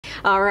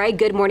All right,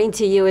 good morning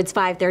to you. It's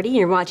 5:30.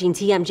 You're watching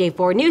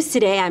TMJ4 News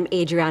Today. I'm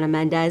Adriana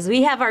Mendez.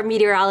 We have our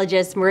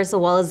meteorologist, Marissa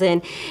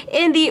Wallison,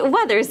 in the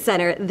Weather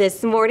Center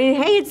this morning.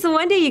 Hey, it's the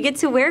one day you get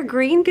to wear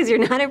green because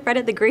you're not in front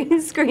of the green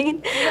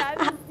screen.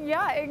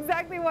 Yeah,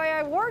 exactly why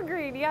I wore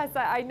green. Yes,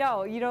 I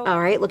know.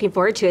 All right, looking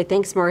forward to it.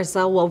 Thanks,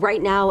 Marissa. Well,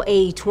 right now,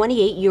 a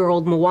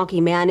 28-year-old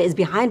Milwaukee man is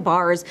behind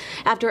bars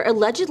after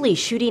allegedly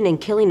shooting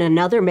and killing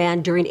another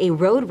man during a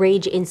road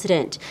rage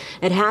incident.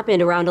 It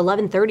happened around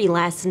 11:30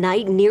 last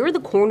night near the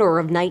corner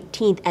of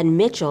 19th and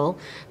Mitchell.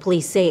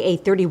 Police say a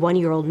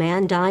 31-year-old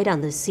man died on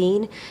the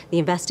scene. The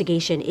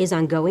investigation is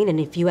ongoing, and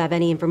if you have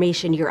any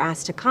information, you're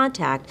asked to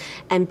contact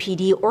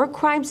MPD or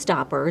Crime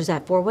Stoppers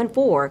at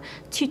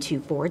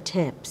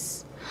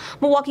 414-224-TIPS.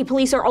 Milwaukee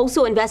police are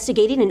also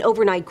investigating an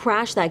overnight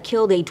crash that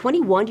killed a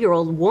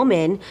 21-year-old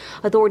woman.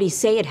 Authorities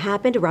say it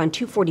happened around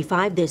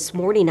 2:45 this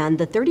morning on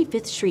the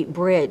 35th Street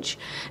Bridge.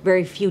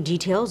 Very few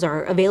details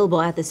are available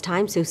at this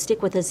time, so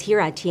stick with us here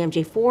at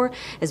TMJ4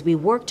 as we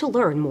work to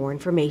learn more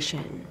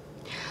information.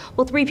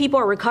 Well, 3 people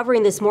are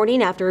recovering this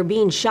morning after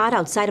being shot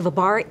outside of a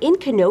bar in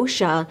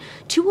Kenosha.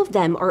 2 of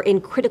them are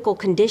in critical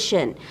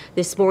condition.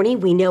 This morning,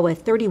 we know a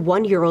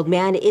 31-year-old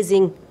man is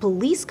in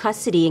police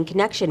custody in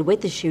connection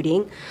with the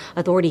shooting.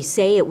 Authorities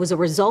say it was a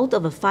result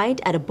of a fight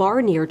at a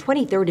bar near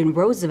 23rd and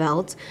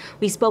Roosevelt.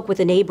 We spoke with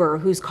a neighbor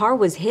whose car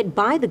was hit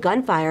by the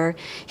gunfire.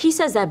 He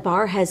says that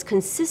bar has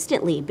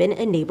consistently been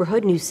a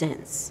neighborhood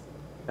nuisance.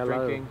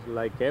 Drinking,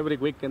 like every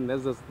weekend,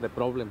 this is the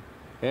problem.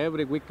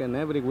 Every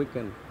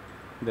weekend.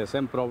 The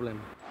same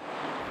problem.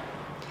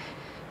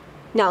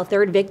 Now, a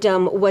 3rd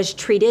victim was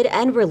treated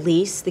and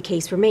released. The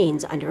case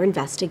remains under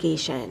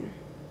investigation.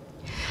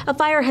 A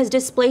fire has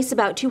displaced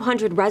about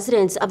 200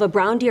 residents of a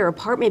Brown Deer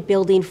apartment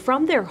building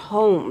from their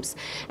homes.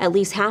 At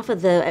least half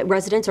of the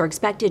residents are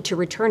expected to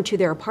return to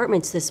their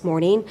apartments this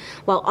morning,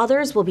 while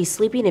others will be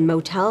sleeping in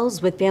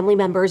motels with family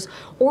members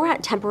or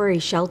at temporary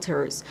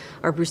shelters.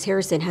 Our Bruce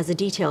Harrison has the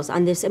details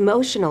on this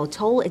emotional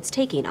toll it's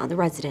taking on the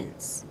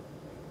residents.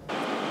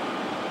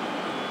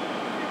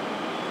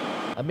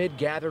 Amid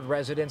gathered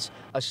residents,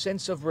 a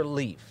sense of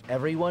relief.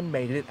 Everyone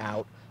made it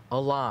out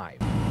alive.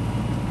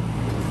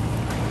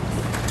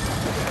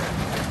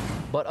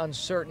 But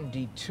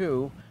uncertainty,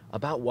 too,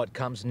 about what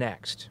comes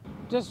next.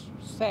 Just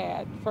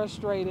sad,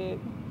 frustrated.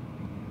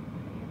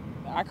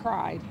 I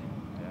cried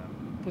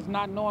because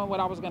not knowing what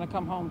I was going to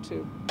come home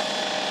to.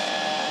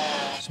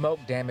 Smoke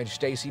damaged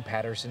Stacy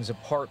Patterson's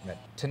apartment.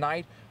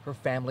 Tonight, her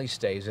family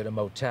stays at a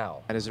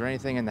motel. And is there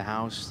anything in the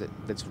house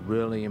that's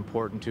really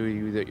important to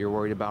you that you're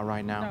worried about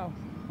right now? No,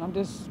 I'm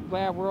just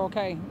glad we're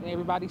okay and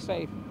everybody's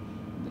safe.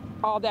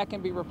 All that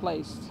can be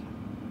replaced.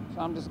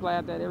 So I'm just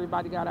glad that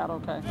everybody got out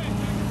okay.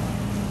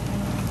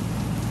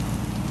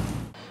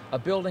 A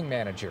building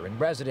manager and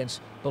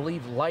residents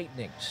believe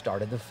lightning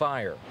started the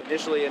fire.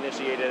 Initially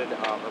initiated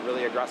a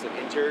really aggressive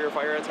interior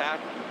fire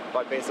attack,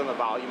 but based on the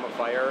volume of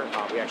fire,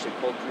 we actually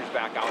pulled crews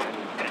back out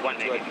and went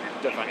to a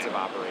defensive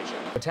operation.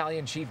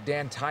 Battalion Chief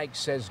Dan Tyke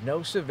says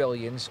no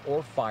civilians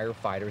or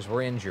firefighters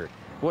were injured.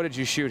 What did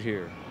you shoot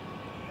here?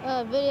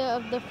 A video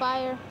of the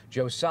fire.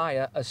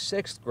 Josiah, a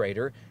 6th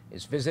grader,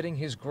 is visiting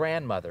his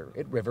grandmother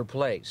at River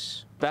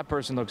Place. That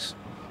person looks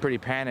pretty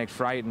panicked,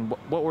 frightened.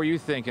 What were you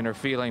thinking or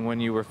feeling when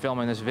you were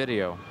filming this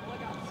video?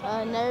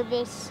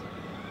 Nervous.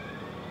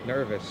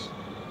 Nervous?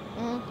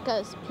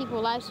 Because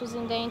people's lives was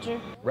in danger.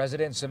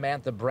 Resident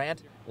Samantha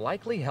Brandt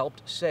likely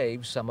helped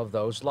save some of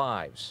those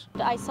lives.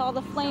 I saw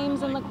the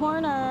flames in the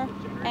corner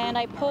and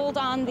I pulled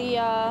on the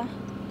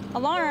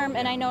alarm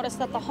and I noticed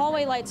that the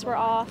hallway lights were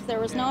off. There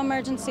was no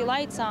emergency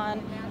lights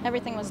on.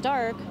 Everything was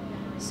dark.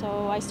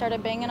 So I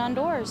started banging on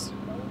doors.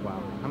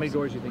 Wow. How many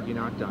doors do you think you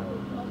knocked on?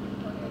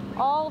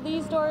 All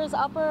these doors,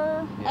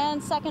 upper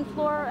and 2nd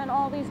floor, and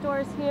all these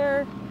doors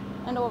here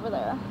and over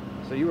there.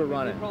 So you were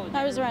running?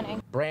 I was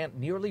running. Brandt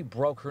nearly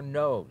broke her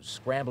nose,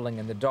 scrambling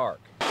in the dark.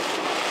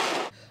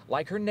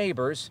 Like her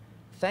neighbors,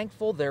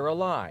 thankful they're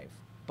alive,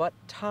 but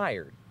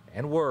tired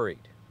and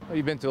worried. Well,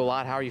 you've been through a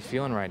lot. How are you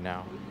feeling right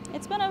now?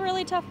 It's been a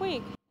really tough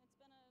week.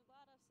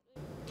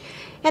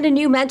 And a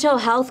new mental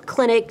health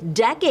clinic,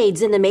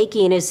 decades in the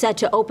making, is set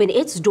to open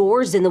its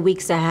doors in the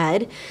weeks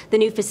ahead. The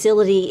new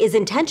facility is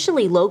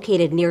intentionally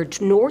located near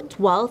North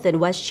 12th and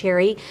West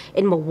Cherry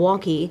in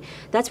Milwaukee.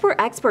 That's where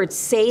experts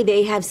say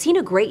they have seen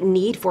a great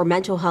need for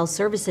mental health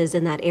services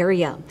in that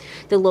area.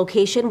 The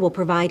location will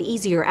provide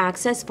easier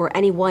access for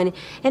anyone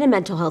in a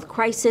mental health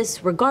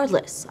crisis,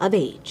 regardless of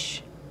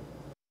age.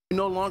 You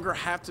no longer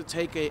have to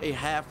take a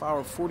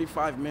half-hour,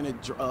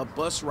 45-minute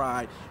bus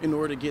ride in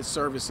order to get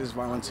services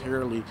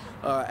voluntarily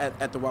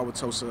at the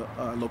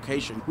Wauwatosa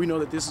location. We know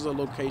that this is a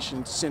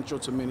location central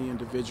to many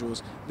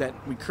individuals that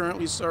we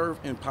currently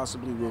serve and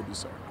possibly will be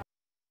served.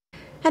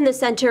 And the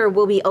center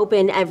will be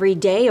open every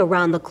day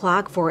around the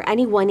clock for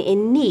anyone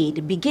in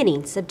need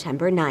beginning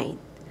September 9th.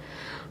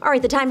 All right,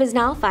 the time is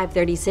now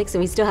 5:36,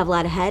 and we still have a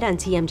lot ahead on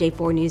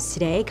TMJ4 News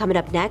Today. Coming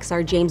up next,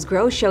 our James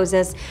Gross shows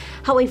us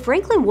how a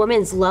Franklin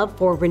woman's love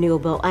for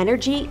renewable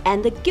energy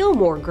and the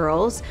Gilmore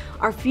Girls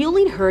are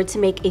fueling her to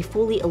make a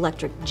fully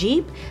electric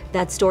Jeep.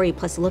 That story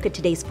plus a look at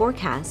today's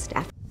forecast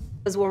after.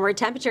 Those warmer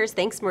temperatures,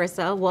 thanks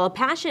Marissa. Well,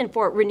 passion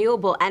for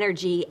renewable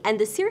energy and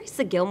the series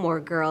The Gilmore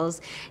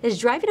Girls is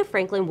driving a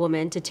Franklin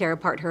woman to tear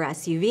apart her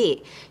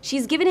SUV.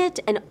 She's given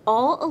it an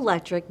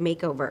all-electric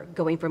makeover,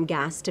 going from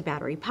gas to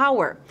battery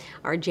power.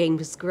 Our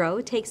James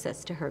Groh takes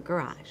us to her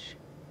garage.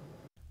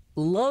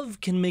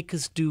 Love can make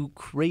us do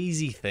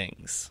crazy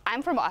things.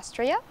 I'm from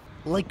Austria.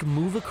 Like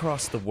move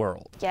across the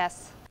world.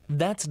 Yes.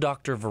 That's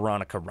Dr.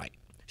 Veronica Wright.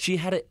 She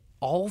had it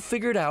all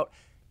figured out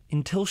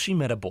until she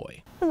met a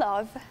boy.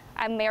 Love.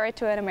 I'm married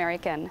to an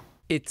American.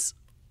 It's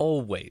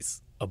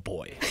always a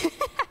boy.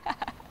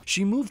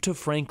 She moved to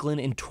Franklin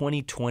in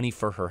 2020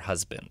 for her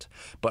husband,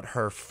 but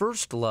her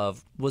first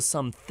love was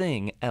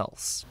something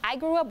else. I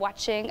grew up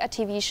watching a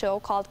TV show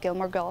called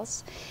Gilmore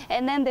Girls,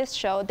 and then this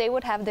show, they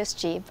would have this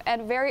Jeep,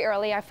 and very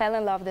early I fell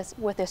in love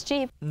with this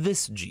Jeep.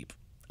 This Jeep,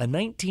 a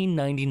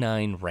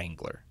 1999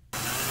 Wrangler.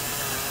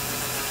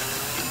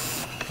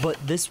 But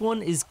this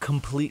one is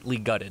completely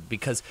gutted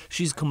because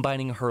she's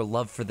combining her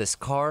love for this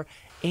car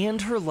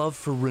and her love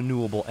for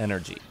renewable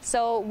energy.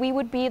 So we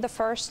would be the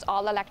first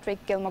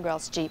all-electric Gilmore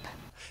Girls Jeep.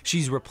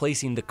 She's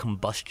replacing the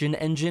combustion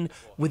engine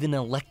with an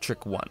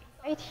electric one.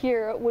 Right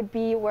here would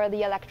be where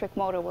the electric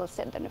motor will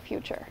sit in the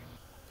future.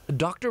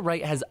 Dr.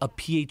 Wright has a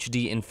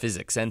PhD in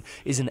physics and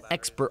is an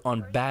expert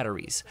on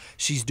batteries.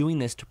 She's doing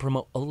this to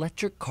promote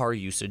electric car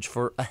usage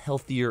for a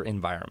healthier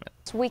environment.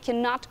 We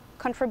cannot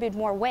contribute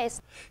more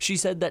waste. She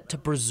said that to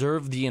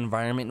preserve the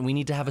environment, we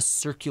need to have a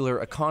circular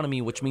economy,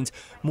 which means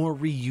more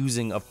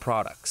reusing of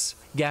products.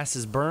 Gas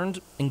is burned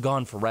and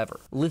gone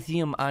forever.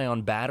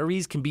 Lithium-ion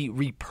batteries can be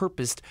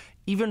repurposed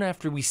even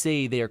after we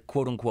say they are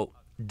quote-unquote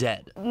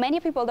dead. Many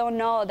people don't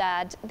know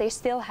that they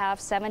still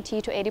have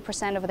 70 to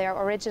 80% of their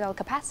original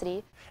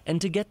capacity. And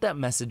to get that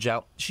message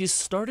out, she's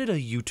started a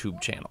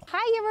YouTube channel.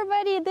 Hi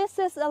everybody, this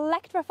is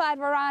Electrified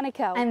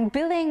Veronica. I'm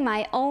building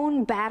my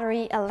own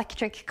battery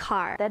electric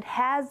car that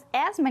has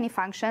as many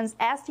functions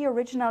as the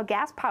original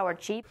gas-powered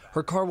Jeep.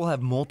 Her car will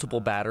have multiple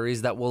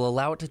batteries that will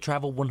allow it to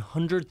travel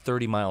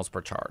 130 miles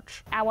per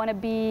charge. I want to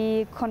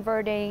be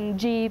converting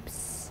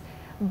Jeeps,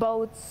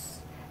 boats,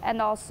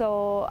 and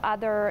also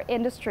other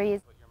industries.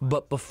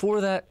 But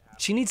before that,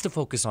 she needs to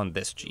focus on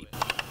this Jeep.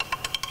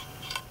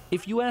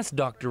 If you asked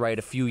Dr. Wright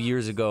a few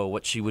years ago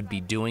what she would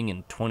be doing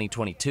in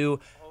 2022,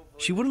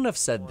 she wouldn't have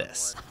said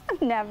this.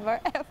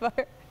 Never,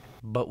 ever.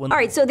 But when All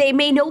right, so they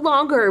may no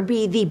longer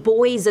be the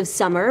boys of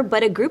summer,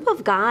 but a group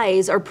of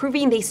guys are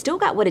proving they still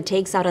got what it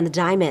takes out on the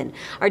diamond.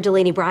 Our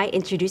Delaney Bry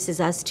introduces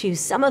us to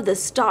some of the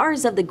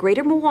stars of the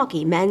Greater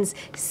Milwaukee Men's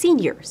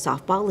Senior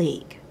Softball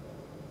League.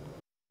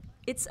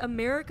 It's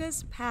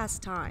America's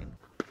pastime.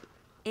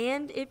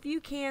 And if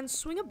you can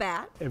swing a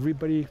bat,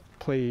 everybody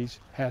plays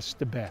has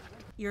to bat.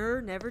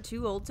 You're never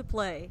too old to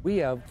play. We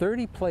have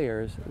 30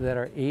 players that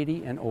are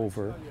 80 and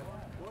over,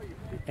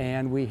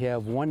 and we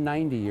have one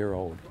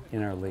 90-year-old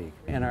in our league,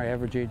 and our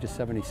average age is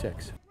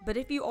 76. But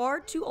if you are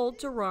too old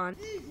to run,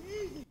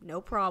 no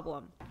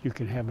problem. You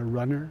can have a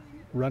runner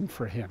run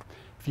for him.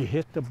 If you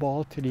hit the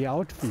ball to the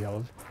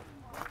outfield,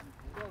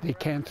 they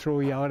can't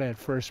throw you out at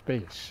first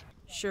base.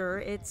 Sure,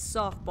 it's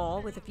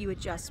softball with a few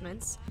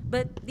adjustments,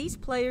 but these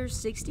players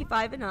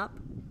 65 and up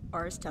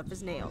are as tough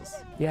as nails.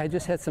 Yeah, I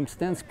just had some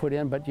stents put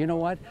in, but you know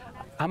what?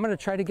 I'm going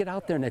to try to get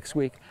out there next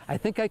week. I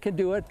think I can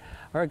do it.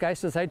 Our guy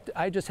says,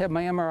 I just had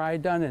my MRI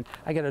done and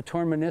I got a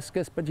torn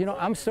meniscus, but you know,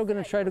 I'm still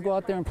going to try to go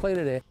out there and play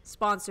today.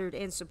 Sponsored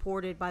and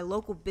supported by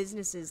local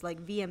businesses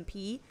like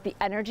VMP. The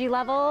energy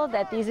level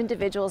that these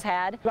individuals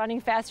had, running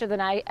faster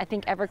than I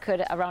think ever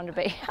could around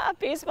a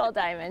baseball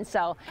diamond.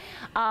 So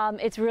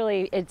it's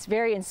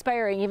very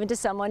inspiring even to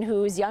someone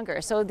who's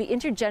younger. So the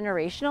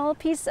intergenerational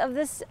piece of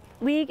this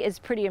league is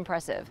pretty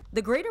impressive.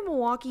 The Greater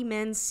Milwaukee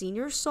Men's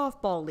Senior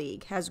Softball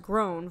League has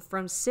grown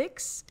from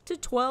 6 to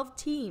 12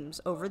 teams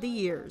over the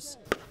years,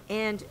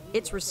 and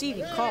it's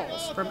receiving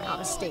calls from out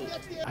of state.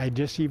 I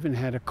just even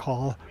had a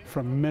call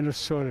from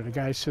Minnesota. The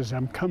guy says,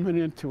 I'm coming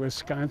into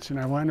Wisconsin.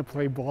 I want to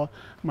play ball.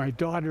 My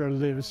daughter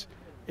lives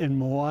in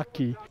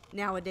Milwaukee.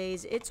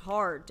 Nowadays, it's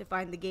hard to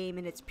find the game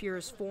in its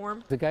purest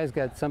form. The guy's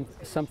got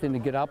something to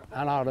get up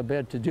and out of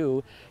bed to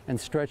do, and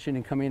stretching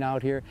and coming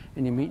out here,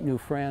 and you meet new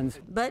friends.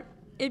 But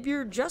if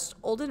you're just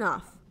old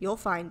enough, you'll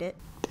find it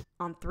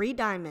on 3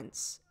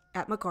 Diamonds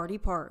at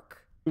McCarty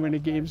Park. When the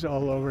game's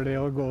all over,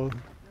 they'll go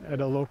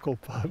at a local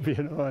pub,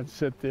 you know, and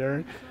sit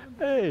there.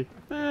 Hey,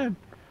 man.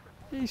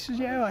 He says,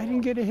 yeah, I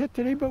didn't get a hit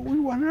today, but we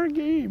won our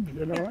game,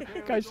 you know.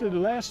 Guy said,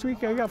 last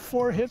week I got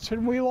 4 hits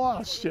and we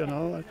lost, you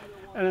know.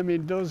 And I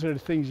mean, those are the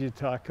things you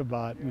talk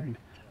about,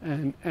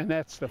 and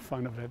that's the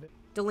fun of it.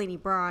 Delaney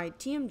Bride,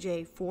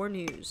 TMJ 4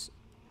 News.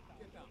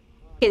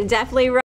 Can definitely